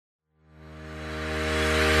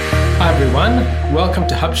everyone. Welcome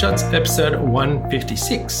to HubShots episode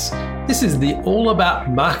 156. This is the All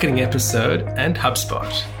About Marketing episode and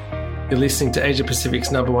HubSpot. You're listening to Asia Pacific's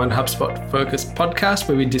 #1 HubSpot focused podcast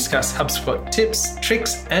where we discuss HubSpot tips,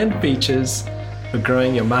 tricks, and features for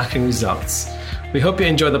growing your marketing results. We hope you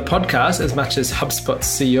enjoy the podcast as much as HubSpot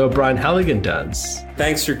CEO Brian Halligan does.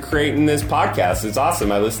 Thanks for creating this podcast. It's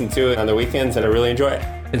awesome. I listen to it on the weekends and I really enjoy it.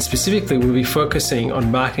 And specifically, we'll be focusing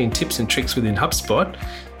on marketing tips and tricks within HubSpot,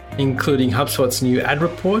 including HubSpot's new ad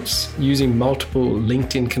reports, using multiple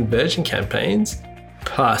LinkedIn conversion campaigns,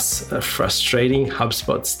 plus a frustrating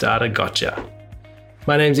HubSpot starter gotcha.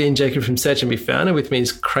 My name's Ian Jacob from Search and Be Found, and with me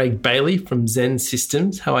is Craig Bailey from Zen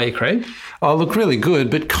Systems. How are you, Craig? Oh, look, really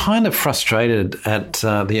good, but kind of frustrated at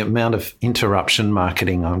the amount of interruption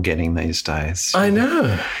marketing I'm getting these days. I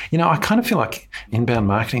know. You know, I kind of feel like inbound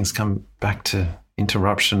marketing's come back to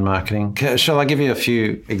interruption marketing. Shall I give you a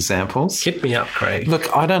few examples? Hit me up, Craig.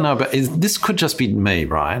 Look, I don't know, but this could just be me,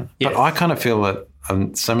 right? Yes. But I kind of feel that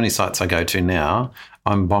on so many sites I go to now,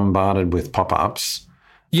 I'm bombarded with pop-ups.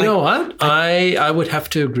 You know what? I would have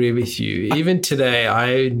to agree with you. Even today,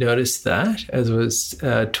 I noticed that as I was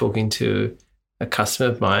talking to a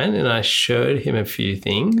customer of mine, and I showed him a few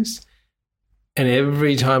things. And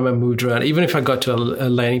every time I moved around, even if I got to a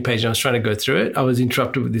landing page and I was trying to go through it, I was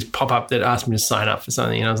interrupted with this pop-up that asked me to sign up for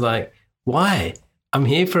something. And I was like, why? I'm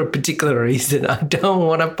here for a particular reason. I don't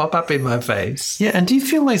want a pop-up in my face. Yeah, and do you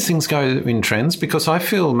feel these things go in trends? Because I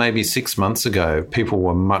feel maybe 6 months ago, people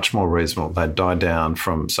were much more reasonable. They'd died down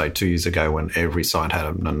from, say, 2 years ago when every site had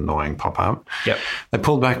an annoying pop-up. Yep. They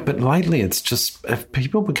pulled back. But lately, it's just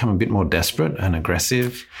people become a bit more desperate and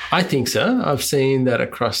aggressive. I think so. I've seen that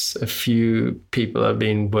across a few people I've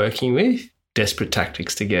been working with. Desperate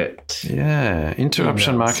tactics to get. Yeah,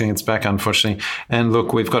 interruption marketing, it's back, unfortunately. And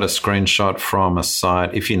look, we've got a screenshot from a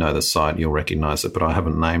site. If you know the site, you'll recognize it, but I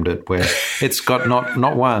haven't named it, where it's got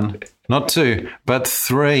not one, not two, but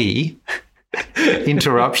 3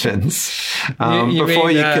 interruptions. You before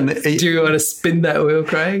mean, you can. Do you want to spin that wheel,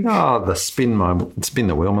 Craig? Oh, the spin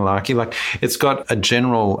the wheel malarkey. Like, it's got a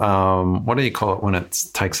general, what do you call it when it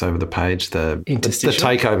takes over the page? The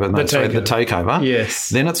takeover. The takeover. Yes.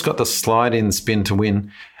 Then it's got the slide in spin to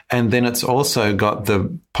win. And then it's also got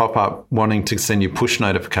the pop-up wanting to send you push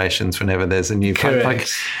notifications whenever there's a new Correct. Like,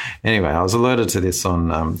 anyway, I was alerted to this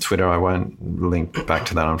on Twitter. I won't link back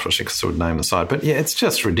to that, unfortunately, because it would name the site. But yeah, it's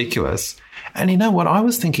just ridiculous. And you know what? I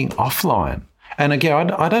was thinking offline. And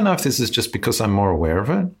again, I don't know if this is just because I'm more aware of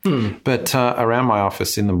it, but around my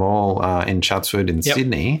office in the mall in Chatswood in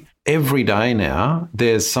Sydney, every day now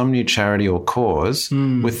there's some new charity or cause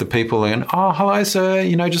with the people going, oh, hello, sir,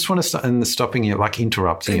 just want to start, and they're stopping you, like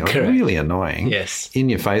interrupting you. Correct. Really annoying. Yes. In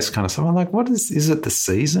your face kind of stuff. I'm like, what is it the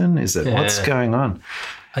season? Is it, what's going on?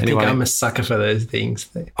 I think I'm a sucker for those things.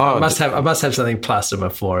 I must have something plastered on my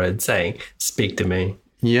forehead saying, speak to me.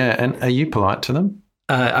 Yeah. And are you polite to them?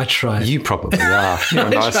 I try. You probably are. You're a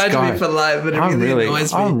nice I try guy. to be polite, but it really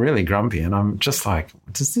annoys me. I'm really grumpy, and I'm just like,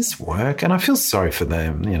 does this work? And I feel sorry for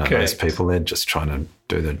them. Those people, they're just trying to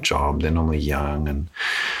do their job. They're normally young.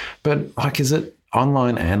 But like, is it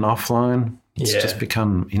online and offline? It's just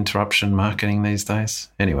become interruption marketing these days.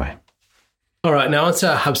 Anyway. All right, now onto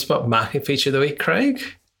our HubSpot marketing feature of the week, Craig.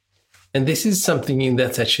 And this is something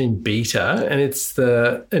that's actually in beta, and it's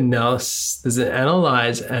the analysis. There's an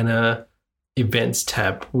analyze and a events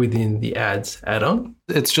tab within the ads add-on.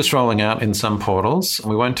 It's just rolling out in some portals.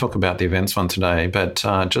 We won't talk about the events one today, but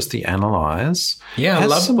just the analyze. Yeah, I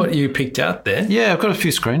love what you picked out there. Yeah, I've got a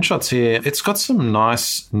few screenshots here. It's got some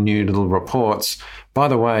nice new little reports. By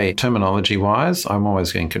the way, terminology-wise, I'm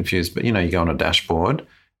always getting confused, but you go on a dashboard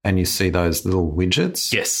and you see those little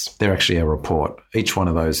widgets. Yes. They're actually a report. Each one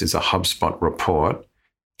of those is a HubSpot report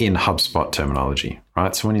in HubSpot terminology,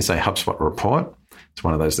 right? So when you say HubSpot report, it's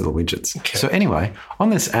one of those little widgets. Okay. So anyway, on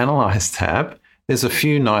this Analyze tab, there's a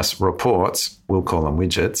few nice reports, we'll call them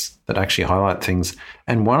widgets, that actually highlight things.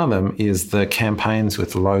 And one of them is the campaigns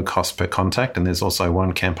with low cost per contact. And there's also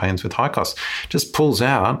one campaigns with high cost. Just pulls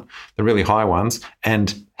out the really high ones.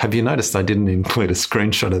 And have you noticed I didn't include a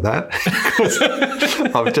screenshot of that? Because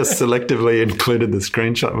I've just selectively included the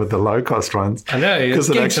screenshot with the low cost ones. I know, it's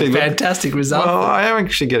getting some fantastic results. Well, I am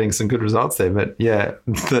actually getting some good results there. But yeah,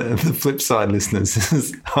 the flip side, listeners,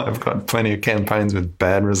 is I've got plenty of campaigns with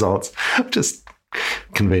bad results. I've just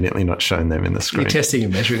conveniently not shown them in the screen. You're testing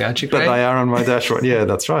and measuring, aren't you, Craig? But they are on my dashboard. Yeah,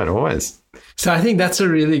 that's right, always. So I think that's a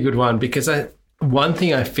really good one, because one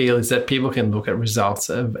thing I feel is that people can look at results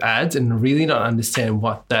of ads and really not understand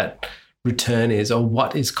what that return is or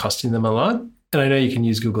what is costing them a lot. And I know you can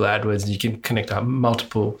use Google AdWords and you can connect up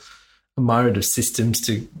multiple myriad of systems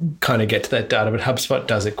to kind of get to that data, but HubSpot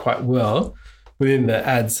does it quite well within the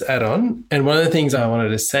ads add-on. And one of the things I wanted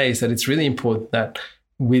to say is that it's really important that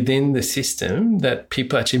within the system that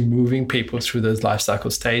people are actually moving people through those life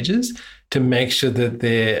cycle stages to make sure that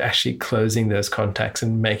they're actually closing those contacts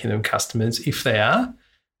and making them customers if they are.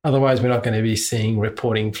 Otherwise, we're not going to be seeing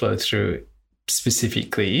reporting flow through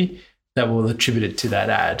specifically that will attribute it to that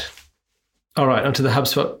ad. All right, onto the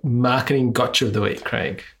HubSpot marketing gotcha of the week,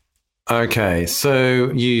 Craig. Okay,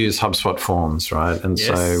 so you use HubSpot Forms, right? And Yes.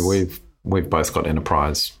 so we've both got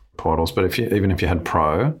enterprise portals, but even if you had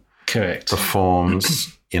Pro, Correct. the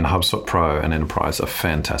forms in HubSpot Pro and Enterprise are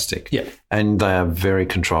fantastic. Yeah. And they are very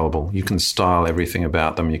controllable. You can style everything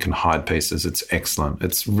about them. You can hide pieces. It's excellent.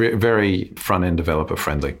 It's very front-end developer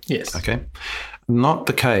friendly. Yes. Okay. Not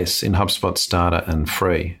the case in HubSpot Starter and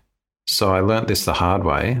Free. So I learnt this the hard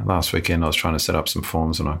way. Last weekend I was trying to set up some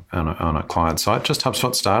forms on a client site. Just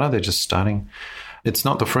HubSpot Starter. They're just starting. It's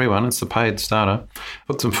not the free one, it's the paid starter.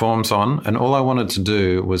 Put some forms on, and all I wanted to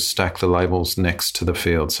do was stack the labels next to the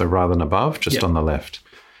field. So rather than above, just on the left.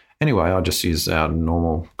 Anyway, I just use our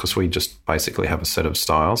normal, because we just basically have a set of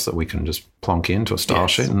styles that we can just plonk into a style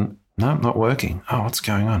sheet, and no, not working. Oh, what's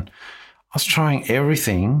going on? I was trying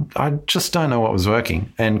everything. I just don't know what was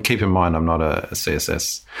working. And keep in mind, I'm not a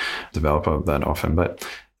CSS developer that often, but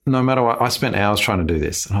no matter what, I spent hours trying to do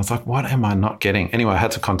this. And I was like, what am I not getting? Anyway, I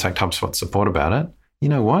had to contact HubSpot support about it. You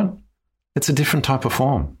know what? It's a different type of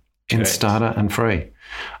form in starter and free.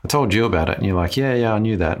 I told you about it and you're like, yeah, I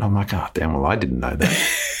knew that. And I'm like, oh, damn, well, I didn't know that.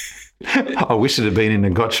 I wish it had been in the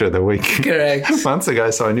gotcha of the week months ago,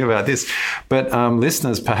 so I knew about this. But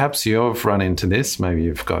listeners, perhaps you've run into this. Maybe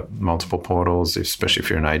you've got multiple portals, especially if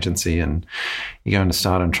you're an agency and you're going to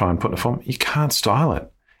start and try and put a form. You can't style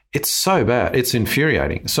it. It's so bad. It's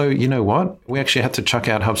infuriating. So you know what? We actually had to chuck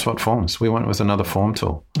out HubSpot Forms. We went with another form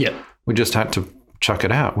tool. Yep. We just had to chuck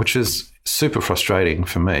it out, which is super frustrating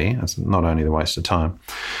for me. It's not only the waste of time.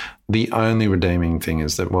 The only redeeming thing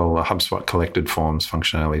is that, well, the HubSpot collected forms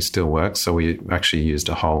functionality still works. So we actually used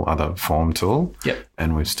a whole other form tool. Yep.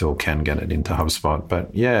 And we still can get it into HubSpot.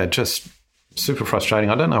 But yeah, just super frustrating.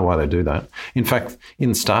 I don't know why they do that. In fact,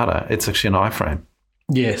 in Starter, it's actually an iframe.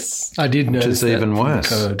 Yes, I did notice that. Which is even worse.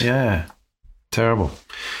 Code. Yeah, terrible.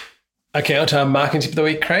 Okay, on to our marketing tip of the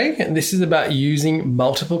week, Craig. And this is about using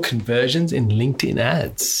multiple conversions in LinkedIn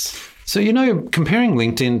ads. So, comparing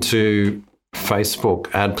LinkedIn to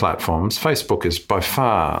Facebook ad platforms, Facebook is by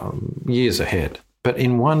far years ahead. But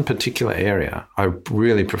in one particular area, I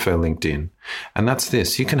really prefer LinkedIn. And that's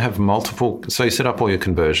this. You can have multiple. So you set up all your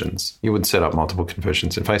conversions. You would set up multiple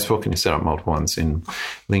conversions in Facebook and you set up multiple ones in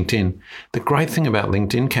LinkedIn. The great thing about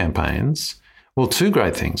LinkedIn campaigns, well, two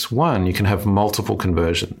great things. One, you can have multiple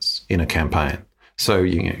conversions in a campaign. So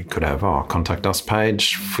you could have contact us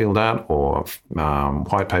page filled out or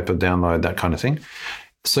white paper download, that kind of thing.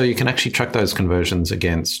 So you can actually track those conversions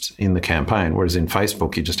against in the campaign, whereas in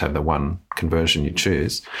Facebook, you just have the one conversion you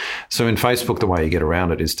choose. So in Facebook, the way you get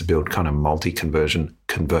around it is to build kind of multi-conversion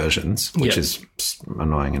conversions, which is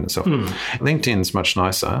annoying in itself. LinkedIn's much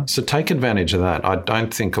nicer. So take advantage of that. I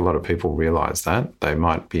don't think a lot of people realize that. They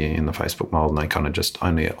might be in the Facebook mold and they kind of just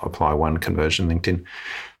only apply one conversion LinkedIn.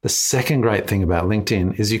 The second great thing about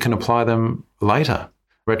LinkedIn is you can apply them later,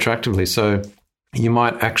 retroactively. So you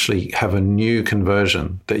might actually have a new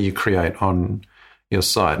conversion that you create on your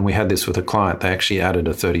site. And we had this with a client. They actually added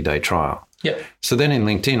a 30-day trial. Yep. So then in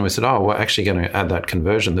LinkedIn, we said, we're actually going to add that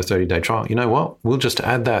conversion, the 30-day trial. You know what? We'll just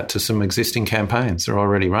add that to some existing campaigns they're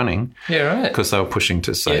already running. Yeah, right. Because they were pushing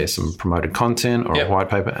to, say, some promoted content or a white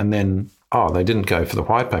paper. And then, they didn't go for the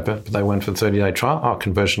white paper, but they went for the 30-day trial.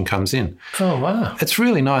 Conversion comes in. Oh, wow. It's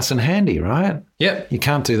really nice and handy, right? Yep. You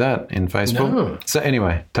can't do that in Facebook. No. So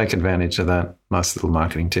anyway, take advantage of that. Nice little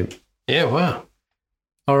marketing tip. Yeah, wow.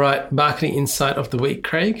 All right, marketing insight of the week,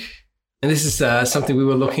 Craig. And this is something we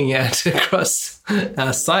were looking at across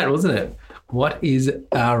our site, wasn't it? What is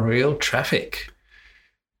our real traffic?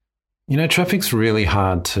 Traffic's really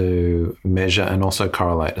hard to measure and also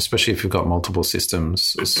correlate, especially if you've got multiple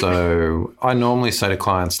systems. So I normally say to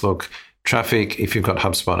clients, look, traffic, if you've got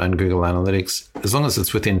HubSpot and Google Analytics, as long as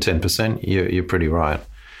it's within 10%, you're pretty right.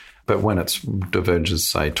 But when it diverges,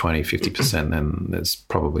 say, 20, 50%, then there's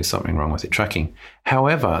probably something wrong with your tracking.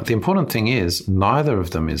 However, the important thing is neither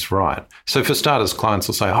of them is right. So for starters, clients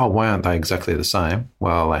will say, why aren't they exactly the same?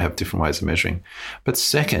 Well, they have different ways of measuring. But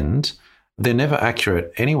second, they're never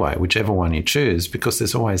accurate anyway, whichever one you choose, because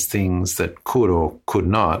there's always things that could or could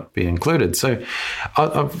not be included. So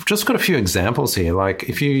I've just got a few examples here. Like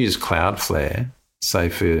if you use Cloudflare, say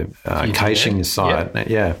for caching your site,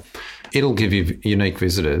 it'll give you unique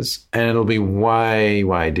visitors and it'll be way,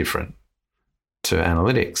 way different to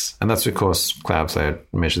analytics. And that's because Cloudflare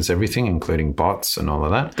measures everything, including bots and all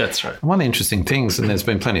of that. That's right. One of the interesting things, and there's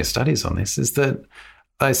been plenty of studies on this, is that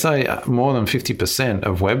they say more than 50%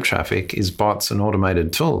 of web traffic is bots and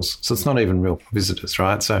automated tools. So it's not even real visitors,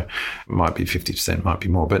 right? So it might be 50%, might be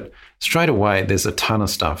more. But straight away, there's a ton of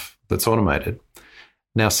stuff that's automated.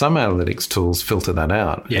 Now, some analytics tools filter that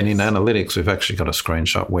out. Yes. And in analytics, we've actually got a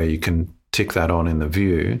screenshot where you can tick that on in the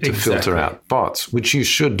view to filter out bots, which you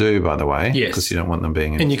should do, by the way, because you don't want them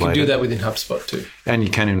being inflated. And you can do that within HubSpot too. And you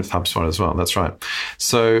can in HubSpot as well. That's right.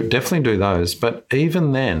 So definitely do those. But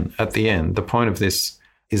even then, at the end, the point of this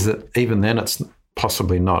is that even then it's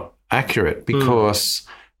possibly not accurate because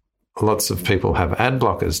lots of people have ad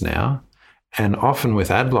blockers now. And often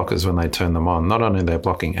with ad blockers, when they turn them on, not only they're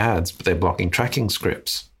blocking ads, but they're blocking tracking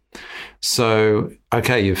scripts. So,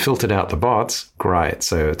 okay, you've filtered out the bots, great.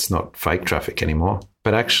 So it's not fake traffic anymore.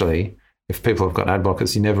 But actually, if people have got ad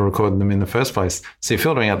blockers, you never recorded them in the first place. So you're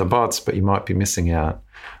filtering out the bots, but you might be missing out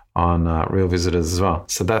on real visitors as well.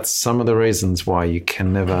 So that's some of the reasons why you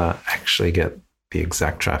can never actually get the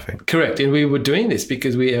exact traffic. Correct. And we were doing this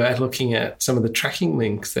because we were looking at some of the tracking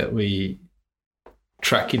links that we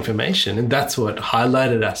track information. And that's what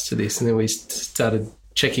highlighted us to this. And then we started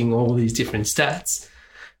checking all these different stats,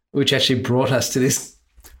 which actually brought us to this.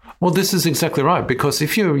 Well, this is exactly right. Because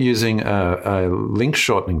if you're using a link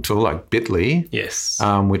shortening tool like Bitly, yes,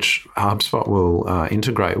 which HubSpot will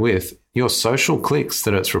integrate with, your social clicks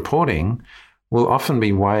that it's reporting will often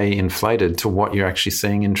be way inflated to what you're actually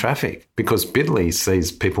seeing in traffic, because Bitly sees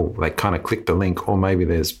people, they kind of click the link, or maybe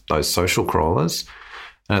there's those social crawlers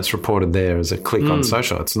and it's reported there as a click on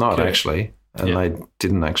social. It's not actually, and they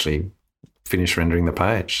didn't actually finish rendering the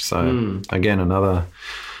page. So again,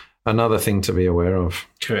 another thing to be aware of.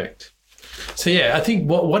 Correct. So yeah, I think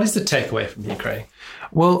what is the takeaway from here, Craig?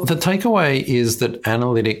 Well, the takeaway is that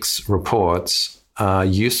analytics reports are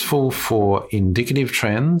useful for indicative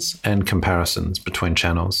trends and comparisons between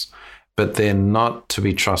channels, but they're not to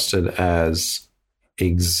be trusted as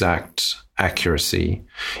exact accuracy.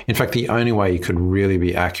 In fact, the only way you could really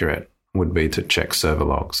be accurate would be to check server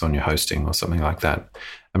logs on your hosting or something like that.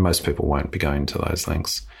 And most people won't be going to those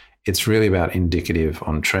links. It's really about indicative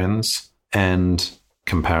on trends and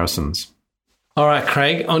comparisons. All right,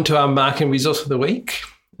 Craig, on to our marketing resource for the week.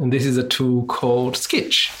 And this is a tool called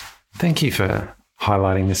Skitch. Thank you for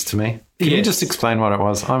highlighting this to me. Can you just explain what it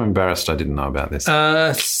was? I'm embarrassed I didn't know about this.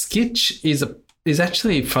 Skitch is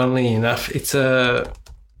actually, funnily enough, it's a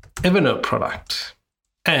Evernote product.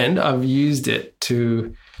 And I've used it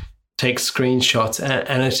to take screenshots and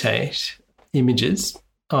annotate images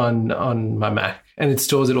on my Mac. And it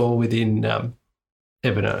stores it all within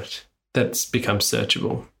Evernote. That's become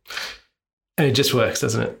searchable. And it just works,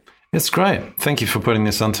 doesn't it? It's great. Thank you for putting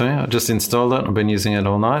this onto me. I just installed it. I've been using it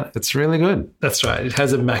all night. It's really good. That's right. It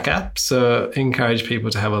has a Mac app, so I encourage people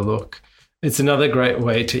to have a look. It's another great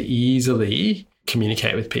way to easily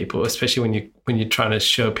communicate with people, especially when you're trying to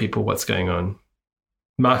show people what's going on.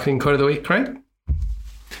 Marketing quote of the week, Craig?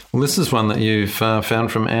 Well, this is one that you've found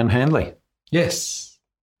from Anne Handley. Yes.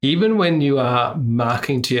 Even when you are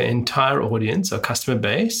marketing to your entire audience or customer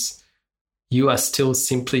base, you are still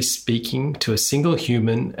simply speaking to a single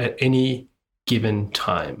human at any given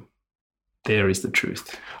time. There is the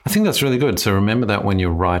truth. I think that's really good. So remember that when you're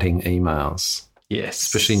writing emails. Yes.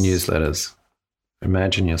 Especially newsletters.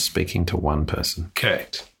 Imagine you're speaking to one person.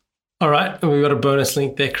 Correct. All right. And we've got a bonus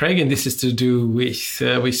link there, Craig, and this is to do with,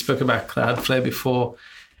 we spoke about Cloudflare before,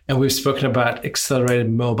 and we've spoken about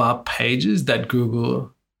accelerated mobile pages that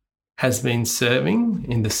Google has been serving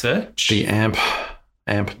in the search. The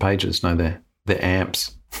AMP pages, no, they're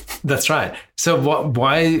AMPs. That's right. So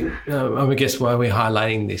why I guess why are we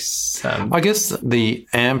highlighting this? I guess the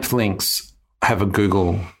AMP links have a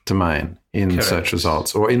Google domain in search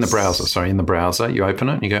results, or in the browser. Sorry, in the browser, you open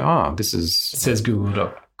it and you go, this is... It says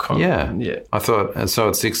google.com. Yeah. I thought, so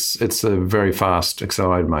it's a very fast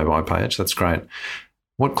accelerated mobile page. That's great.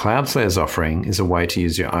 What Cloudflare is offering is a way to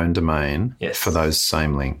use your own domain for those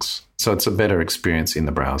same links. So it's a better experience in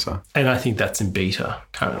the browser. And I think that's in beta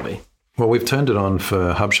currently. Well, we've turned it on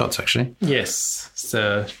for HubShots, actually. Yes.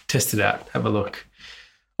 So test it out. Have a look.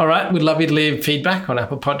 All right. We'd love you to leave feedback on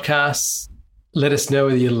Apple Podcasts. Let us know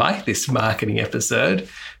whether you like this marketing episode.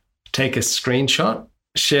 Take a screenshot,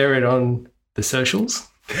 share it on the socials,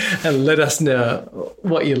 and let us know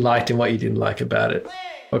what you liked and what you didn't like about it.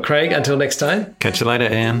 Well, Craig, until next time. Catch you later,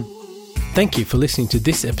 Anne. Thank you for listening to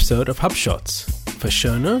this episode of HubShots. For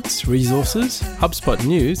show notes, resources, HubSpot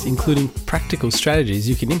news, including practical strategies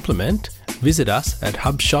you can implement, visit us at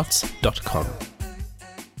hubshots.com.